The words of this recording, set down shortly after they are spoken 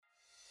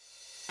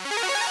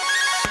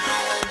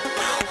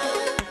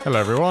Hello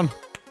everyone,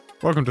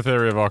 welcome to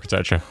Theory of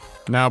Architecture.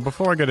 Now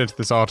before I get into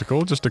this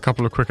article, just a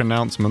couple of quick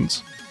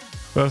announcements.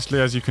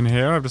 Firstly, as you can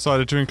hear, I've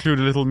decided to include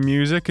a little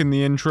music in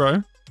the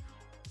intro.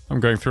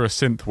 I'm going through a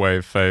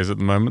synthwave phase at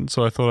the moment,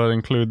 so I thought I'd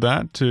include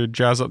that to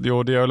jazz up the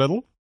audio a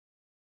little.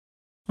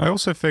 I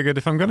also figured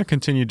if I'm going to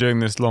continue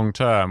doing this long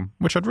term,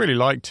 which I'd really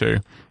like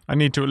to, I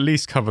need to at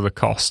least cover the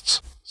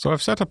costs. So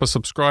I've set up a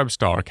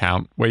Subscribestar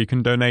account where you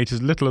can donate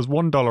as little as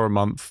 $1 a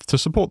month to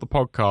support the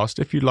podcast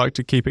if you'd like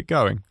to keep it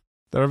going.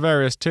 There are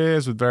various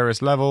tiers with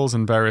various levels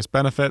and various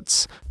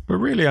benefits, but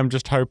really I'm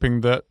just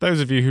hoping that those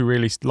of you who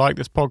really like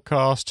this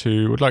podcast,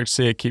 who would like to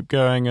see it keep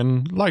going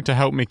and like to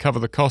help me cover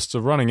the costs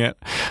of running it,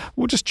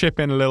 will just chip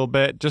in a little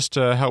bit just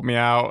to help me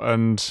out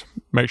and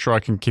make sure I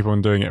can keep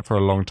on doing it for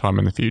a long time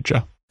in the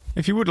future.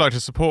 If you would like to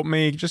support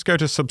me, just go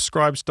to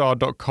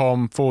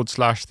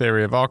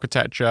subscribestar.com/theory of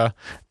architecture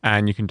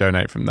and you can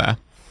donate from there.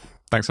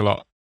 Thanks a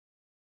lot.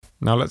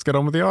 Now let's get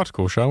on with the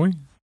article, shall we?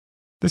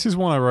 This is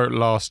one I wrote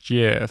last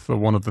year for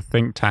one of the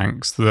think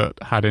tanks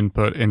that had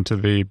input into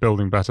the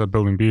Building Better,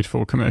 Building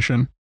Beautiful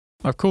Commission.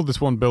 I've called this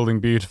one Building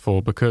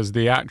Beautiful because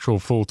the actual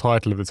full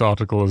title of this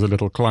article is a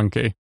little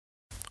clunky.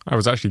 I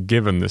was actually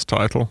given this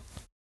title.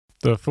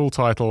 The full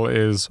title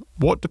is,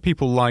 What do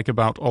people like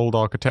about old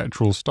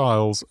architectural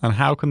styles and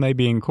how can they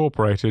be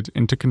incorporated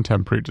into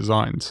contemporary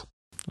designs?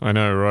 I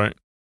know, right?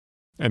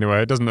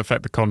 Anyway, it doesn't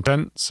affect the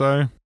content,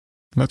 so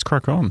let's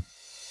crack on.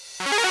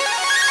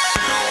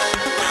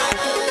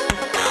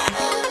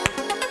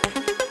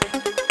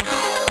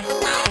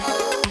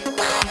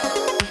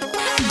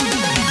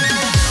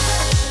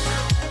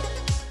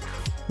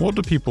 What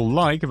do people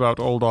like about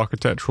old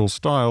architectural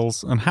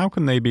styles, and how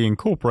can they be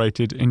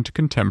incorporated into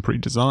contemporary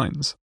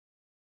designs?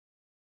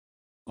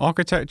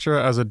 Architecture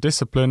as a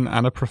discipline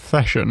and a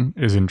profession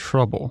is in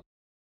trouble.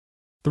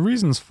 The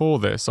reasons for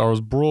this are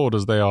as broad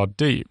as they are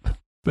deep,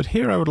 but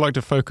here I would like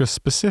to focus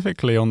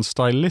specifically on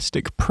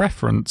stylistic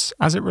preference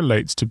as it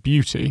relates to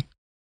beauty.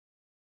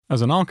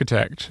 As an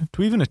architect,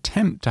 to even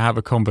attempt to have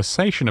a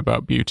conversation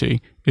about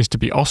beauty is to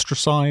be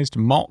ostracized,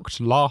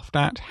 mocked, laughed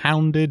at,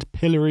 hounded,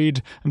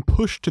 pilloried, and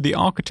pushed to the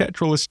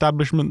architectural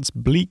establishment's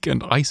bleak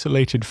and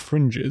isolated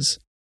fringes.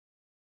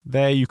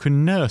 There you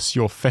can nurse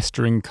your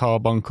festering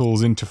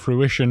carbuncles into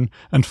fruition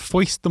and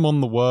foist them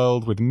on the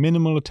world with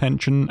minimal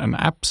attention and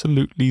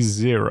absolutely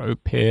zero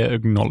peer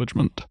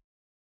acknowledgement.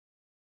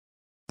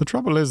 The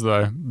trouble is,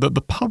 though, that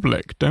the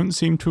public don't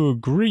seem to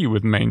agree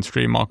with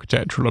mainstream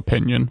architectural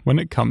opinion when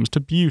it comes to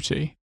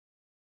beauty.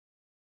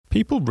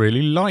 People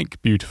really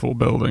like beautiful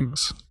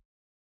buildings.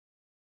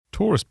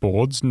 Tourist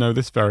boards know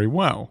this very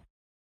well.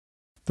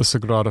 The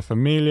Sagrada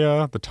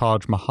Familia, the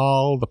Taj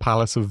Mahal, the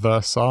Palace of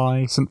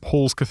Versailles, St.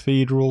 Paul's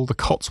Cathedral, the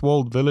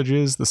Cotswold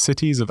villages, the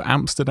cities of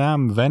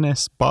Amsterdam,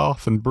 Venice,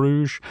 Bath and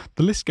Bruges,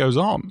 the list goes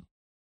on.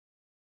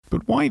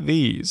 But why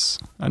these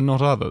and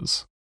not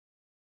others?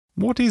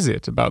 What is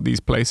it about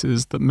these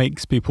places that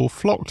makes people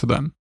flock to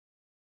them?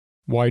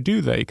 Why do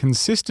they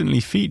consistently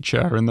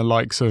feature in the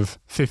likes of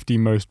 50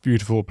 most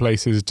beautiful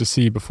places to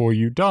see before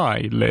you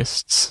die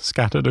lists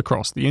scattered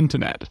across the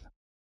internet?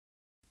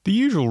 The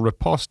usual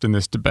riposte in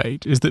this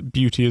debate is that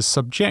beauty is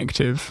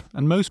subjective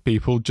and most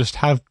people just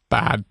have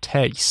bad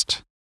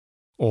taste.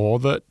 Or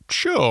that,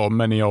 sure,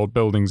 many old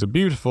buildings are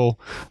beautiful,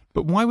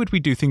 but why would we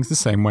do things the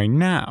same way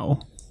now?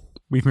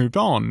 We've moved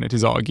on, it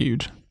is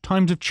argued.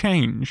 Times have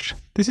changed.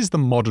 This is the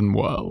modern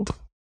world.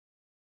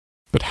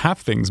 But have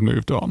things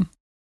moved on?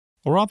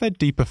 Or are there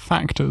deeper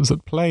factors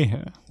at play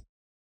here?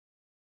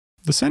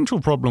 The central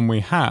problem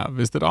we have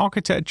is that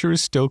architecture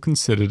is still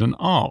considered an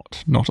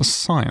art, not a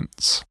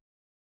science.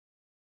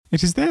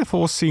 It is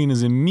therefore seen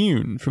as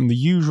immune from the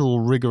usual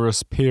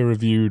rigorous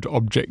peer-reviewed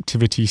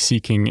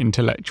objectivity-seeking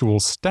intellectual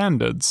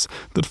standards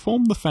that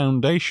form the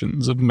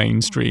foundations of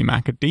mainstream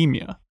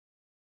academia.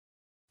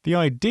 The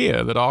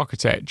idea that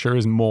architecture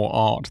is more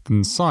art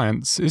than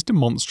science is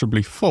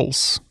demonstrably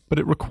false, but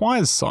it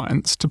requires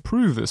science to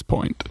prove this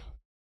point.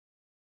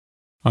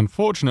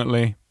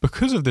 Unfortunately,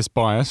 because of this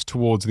bias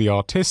towards the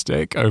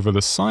artistic over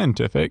the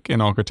scientific in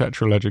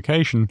architectural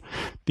education,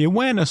 the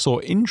awareness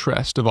or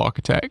interest of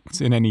architects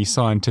in any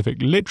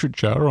scientific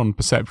literature on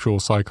perceptual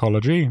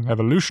psychology,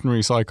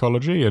 evolutionary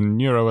psychology, and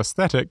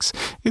neuroaesthetics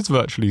is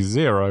virtually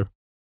zero.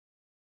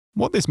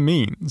 What this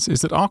means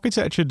is that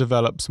architecture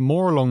develops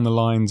more along the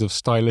lines of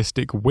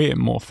stylistic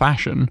whim or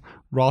fashion,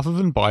 rather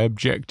than by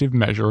objective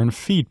measure and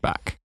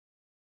feedback.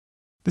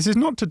 This is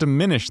not to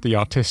diminish the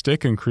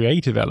artistic and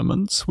creative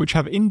elements, which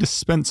have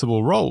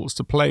indispensable roles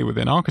to play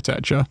within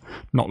architecture,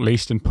 not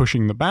least in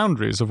pushing the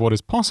boundaries of what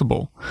is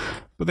possible,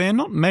 but they are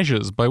not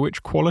measures by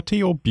which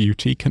quality or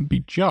beauty can be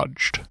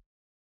judged.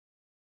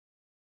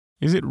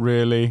 Is it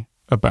really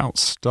about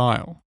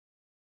style?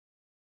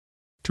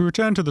 To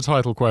return to the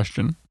title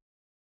question,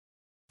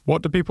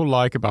 what do people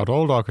like about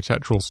old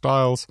architectural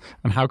styles,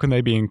 and how can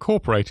they be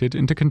incorporated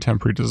into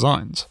contemporary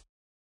designs?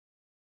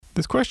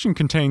 This question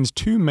contains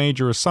two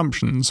major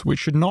assumptions which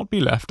should not be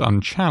left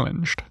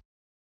unchallenged.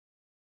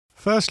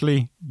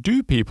 Firstly,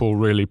 do people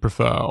really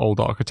prefer old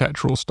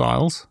architectural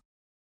styles?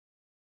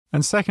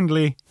 And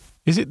secondly,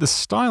 Is it the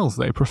styles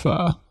they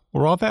prefer,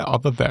 or are there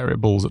other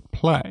variables at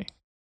play?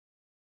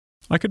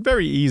 I could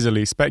very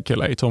easily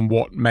speculate on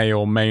what may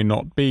or may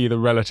not be the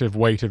relative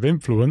weight of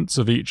influence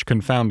of each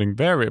confounding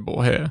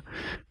variable here,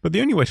 but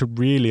the only way to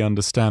really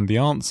understand the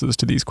answers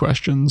to these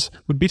questions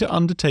would be to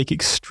undertake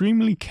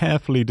extremely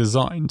carefully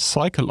designed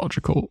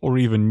psychological or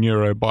even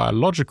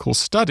neurobiological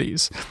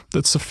studies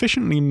that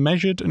sufficiently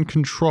measured and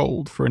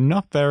controlled for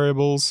enough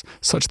variables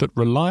such that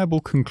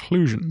reliable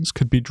conclusions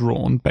could be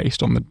drawn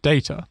based on the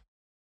data.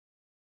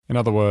 In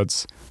other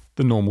words,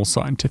 the normal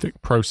scientific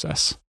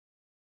process.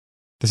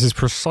 This is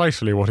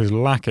precisely what is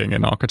lacking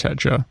in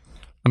architecture,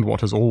 and what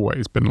has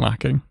always been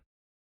lacking.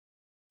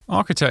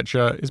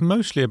 Architecture is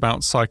mostly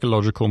about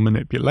psychological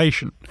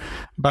manipulation,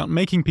 about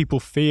making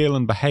people feel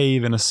and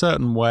behave in a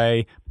certain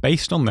way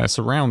based on their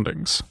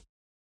surroundings.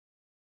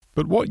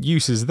 But what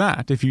use is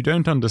that if you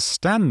don't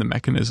understand the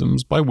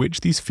mechanisms by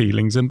which these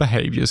feelings and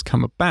behaviours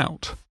come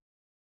about?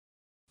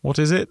 What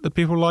is it that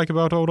people like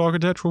about old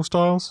architectural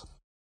styles?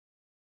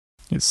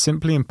 It's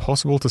simply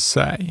impossible to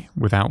say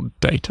without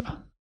data.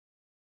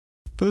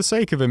 For the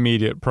sake of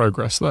immediate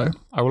progress, though,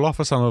 I will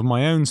offer some of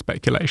my own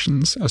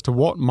speculations as to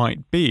what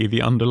might be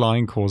the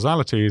underlying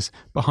causalities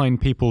behind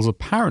people's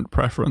apparent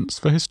preference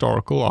for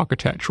historical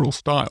architectural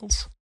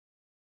styles.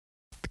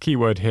 The key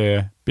word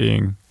here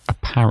being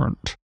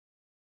apparent.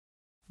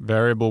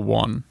 Variable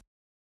 1.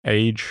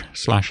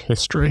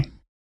 Age/history.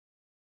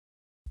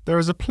 There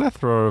is a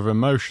plethora of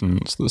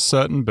emotions that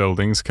certain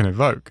buildings can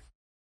evoke.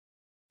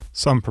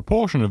 Some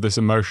proportion of this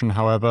emotion,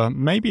 however,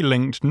 may be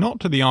linked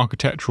not to the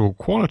architectural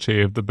quality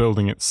of the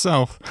building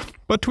itself,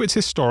 but to its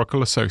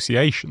historical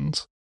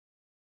associations.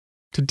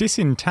 To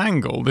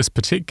disentangle this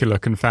particular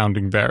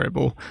confounding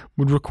variable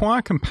would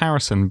require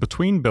comparison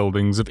between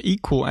buildings of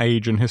equal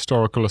age and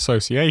historical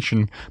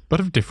association, but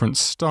of different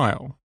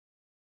style.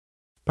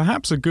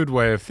 Perhaps a good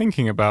way of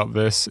thinking about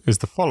this is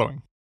the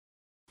following.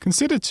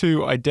 Consider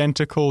two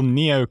identical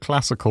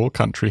neoclassical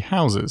country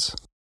houses.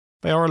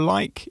 They are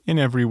alike in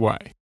every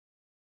way.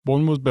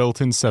 One was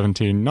built in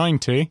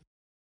 1790,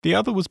 the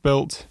other was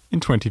built in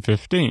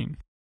 2015.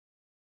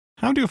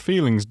 How do your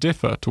feelings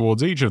differ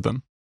towards each of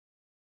them?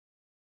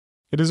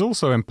 It is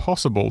also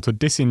impossible to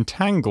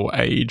disentangle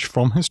age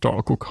from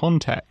historical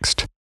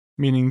context,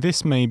 meaning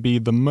this may be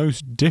the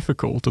most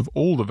difficult of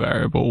all the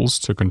variables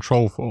to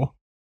control for.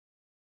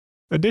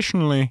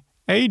 Additionally,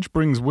 age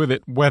brings with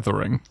it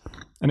weathering,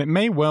 and it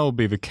may well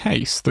be the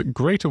case that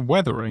greater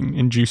weathering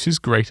induces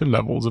greater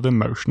levels of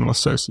emotional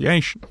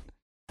association.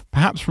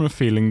 Perhaps from a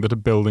feeling that a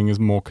building is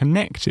more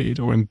connected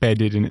or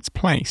embedded in its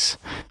place,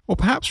 or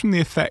perhaps from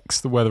the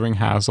effects the weathering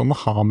has on the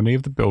harmony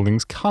of the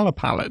building's colour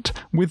palette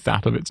with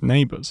that of its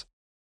neighbours.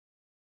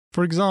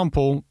 For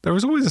example, there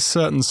is always a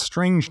certain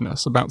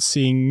strangeness about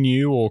seeing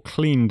new or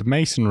cleaned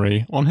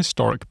masonry on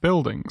historic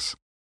buildings.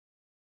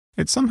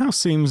 It somehow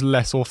seems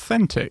less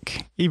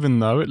authentic, even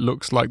though it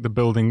looks like the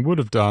building would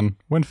have done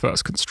when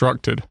first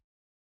constructed.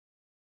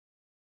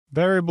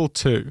 Variable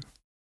 2.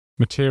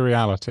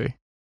 Materiality.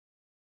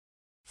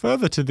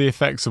 Further to the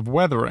effects of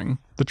weathering,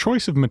 the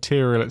choice of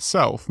material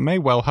itself may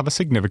well have a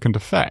significant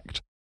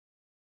effect.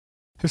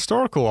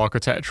 Historical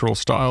architectural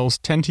styles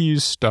tend to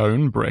use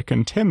stone, brick,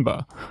 and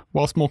timber,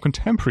 whilst more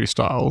contemporary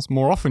styles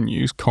more often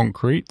use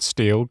concrete,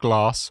 steel,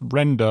 glass,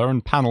 render,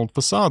 and panelled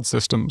facade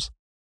systems.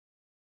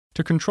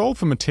 To control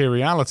for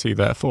materiality,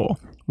 therefore,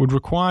 would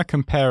require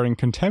comparing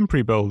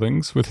contemporary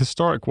buildings with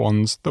historic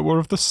ones that were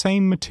of the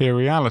same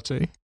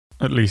materiality,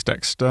 at least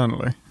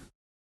externally.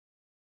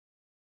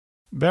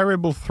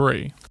 Variable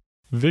 3.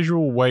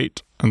 Visual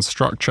weight and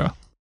structure.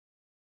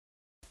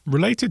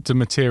 Related to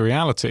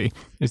materiality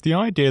is the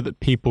idea that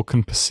people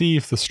can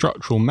perceive the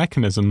structural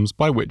mechanisms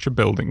by which a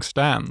building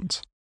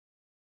stands.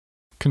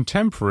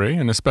 Contemporary,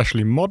 and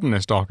especially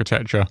modernist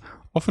architecture,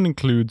 often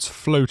includes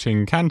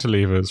floating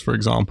cantilevers, for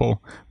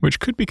example, which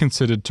could be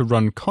considered to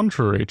run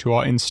contrary to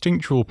our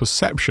instinctual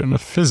perception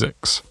of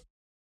physics.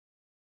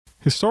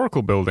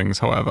 Historical buildings,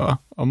 however,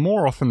 are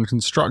more often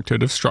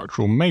constructed of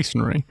structural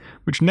masonry,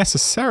 which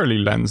necessarily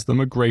lends them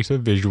a greater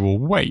visual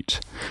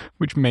weight,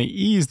 which may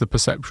ease the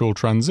perceptual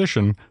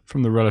transition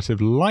from the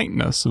relative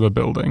lightness of a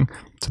building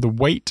to the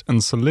weight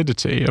and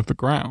solidity of the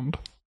ground.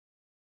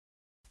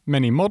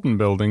 Many modern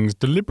buildings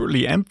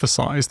deliberately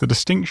emphasize the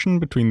distinction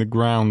between the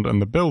ground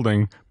and the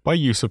building by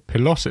use of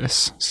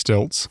pilotis,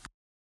 stilts,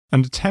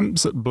 and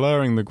attempts at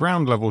blurring the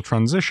ground level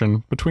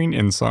transition between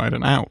inside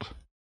and out.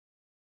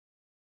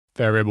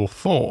 Variable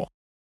 4.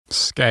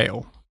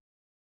 Scale.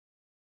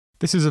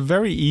 This is a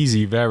very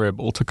easy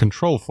variable to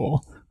control for,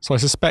 so I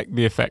suspect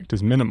the effect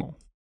is minimal.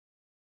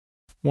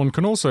 One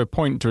can also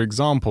point to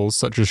examples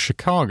such as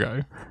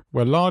Chicago,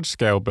 where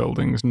large-scale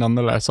buildings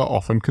nonetheless are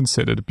often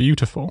considered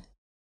beautiful.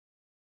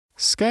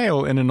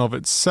 Scale in and of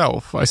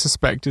itself, I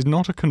suspect, is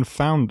not a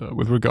confounder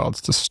with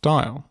regards to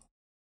style.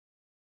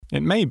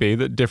 It may be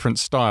that different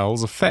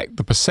styles affect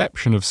the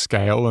perception of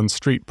scale and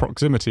street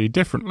proximity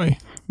differently,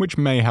 which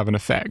may have an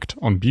effect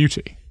on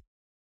beauty.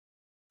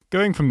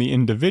 Going from the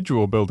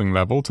individual building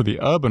level to the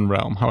urban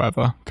realm,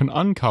 however, can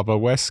uncover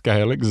where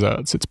scale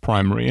exerts its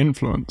primary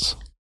influence.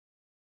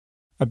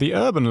 At the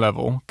urban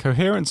level,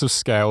 coherence of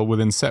scale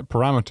within set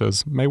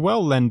parameters may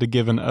well lend a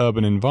given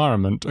urban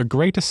environment a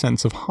greater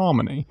sense of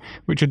harmony,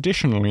 which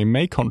additionally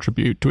may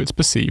contribute to its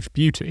perceived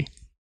beauty.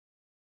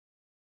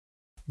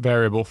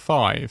 Variable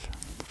 5.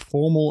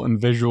 Formal and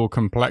visual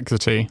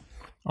complexity,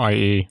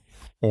 i.e.,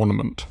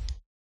 ornament.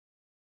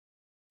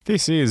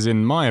 This is,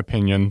 in my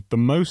opinion, the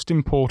most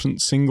important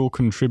single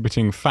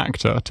contributing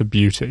factor to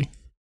beauty.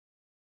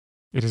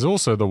 It is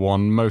also the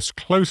one most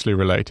closely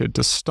related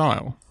to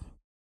style.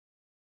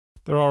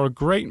 There are a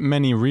great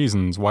many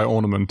reasons why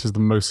ornament is the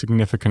most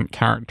significant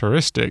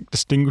characteristic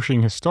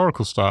distinguishing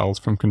historical styles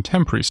from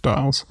contemporary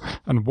styles,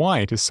 and why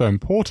it is so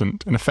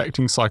important in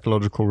affecting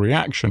psychological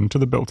reaction to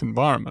the built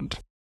environment.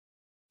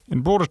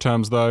 In broader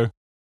terms, though,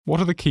 what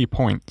are the key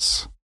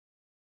points?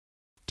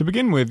 To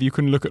begin with, you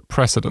can look at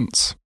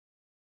precedents.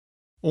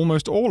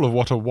 Almost all of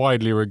what are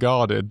widely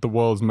regarded the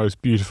world's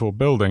most beautiful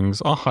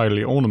buildings are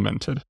highly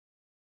ornamented.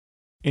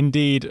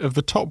 Indeed, of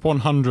the top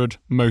 100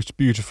 most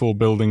beautiful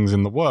buildings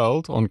in the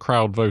world on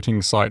crowd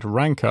voting site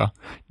Ranker,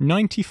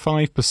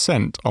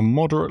 95% are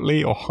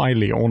moderately or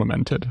highly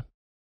ornamented.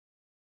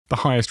 The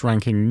highest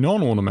ranking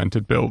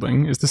non-ornamented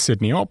building is the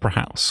Sydney Opera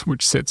House,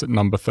 which sits at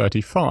number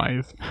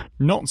 35,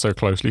 not so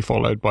closely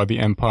followed by the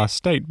Empire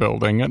State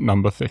Building at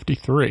number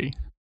 53.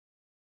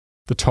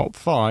 The top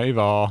 5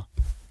 are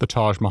the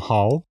Taj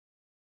Mahal,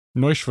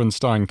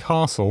 Neuschwanstein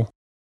Castle,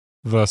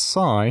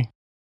 Versailles,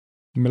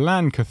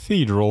 Milan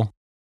Cathedral,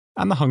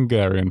 and the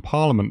Hungarian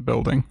Parliament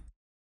building.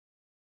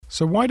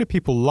 So why do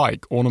people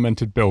like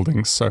ornamented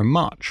buildings so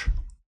much?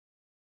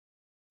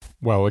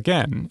 Well,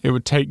 again, it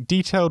would take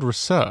detailed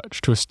research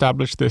to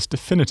establish this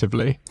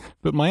definitively,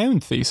 but my own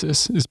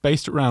thesis is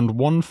based around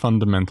one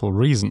fundamental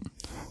reason.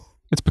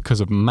 It's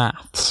because of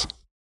maths.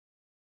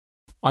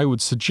 I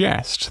would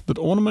suggest that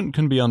ornament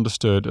can be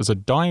understood as a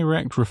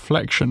direct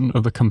reflection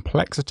of the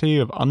complexity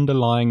of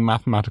underlying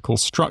mathematical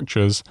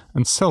structures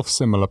and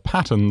self-similar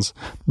patterns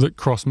that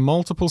cross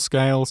multiple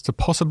scales to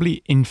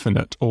possibly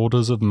infinite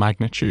orders of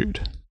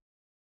magnitude.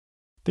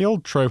 The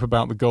old trope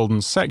about the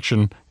golden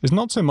section is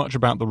not so much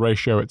about the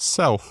ratio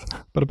itself,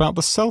 but about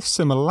the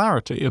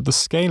self-similarity of the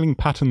scaling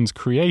patterns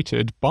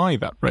created by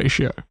that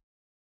ratio.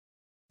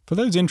 For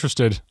those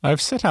interested, I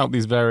have set out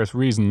these various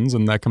reasons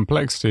and their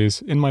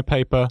complexities in my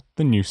paper,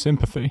 The New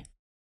Sympathy.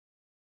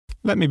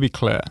 Let me be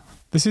clear,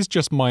 this is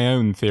just my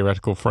own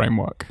theoretical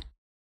framework.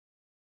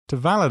 To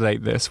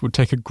validate this would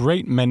take a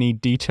great many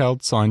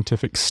detailed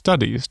scientific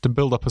studies to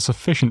build up a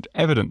sufficient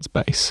evidence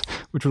base,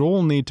 which would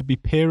all need to be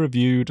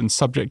peer-reviewed and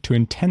subject to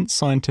intense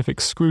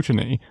scientific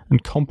scrutiny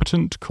and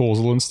competent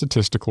causal and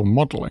statistical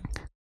modelling.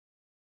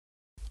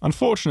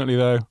 Unfortunately,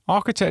 though,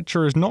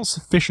 architecture is not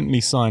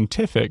sufficiently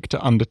scientific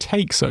to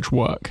undertake such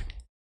work.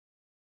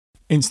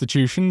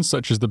 Institutions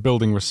such as the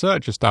Building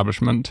Research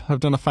Establishment have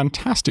done a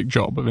fantastic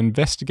job of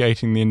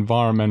investigating the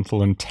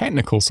environmental and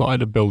technical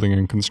side of building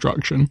and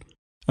construction,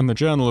 and the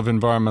Journal of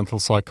Environmental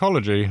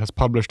Psychology has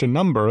published a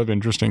number of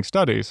interesting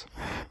studies,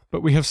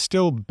 but we have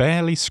still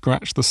barely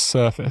scratched the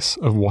surface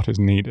of what is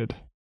needed.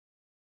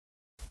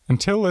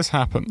 Until this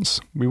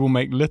happens, we will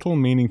make little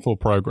meaningful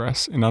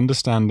progress in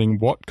understanding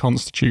what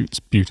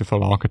constitutes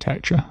beautiful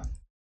architecture.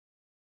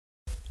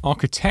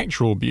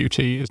 Architectural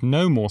beauty is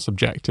no more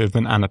subjective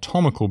than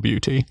anatomical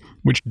beauty,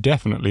 which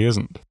definitely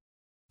isn't.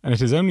 And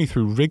it is only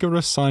through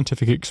rigorous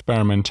scientific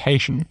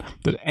experimentation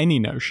that any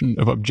notion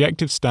of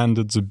objective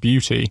standards of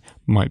beauty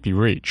might be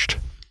reached.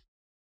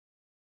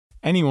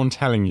 Anyone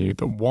telling you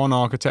that one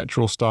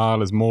architectural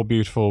style is more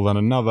beautiful than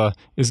another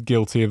is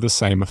guilty of the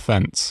same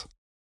offence.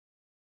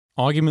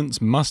 Arguments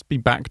must be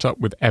backed up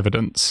with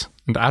evidence,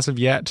 and as of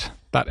yet,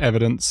 that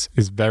evidence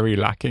is very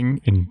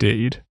lacking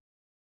indeed.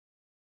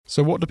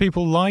 So what do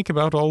people like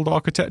about old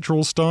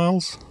architectural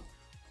styles?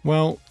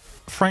 Well,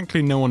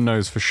 frankly, no one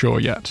knows for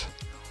sure yet.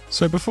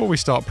 So before we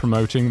start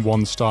promoting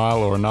one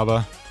style or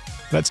another,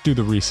 let's do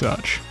the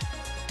research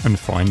and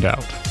find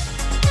out.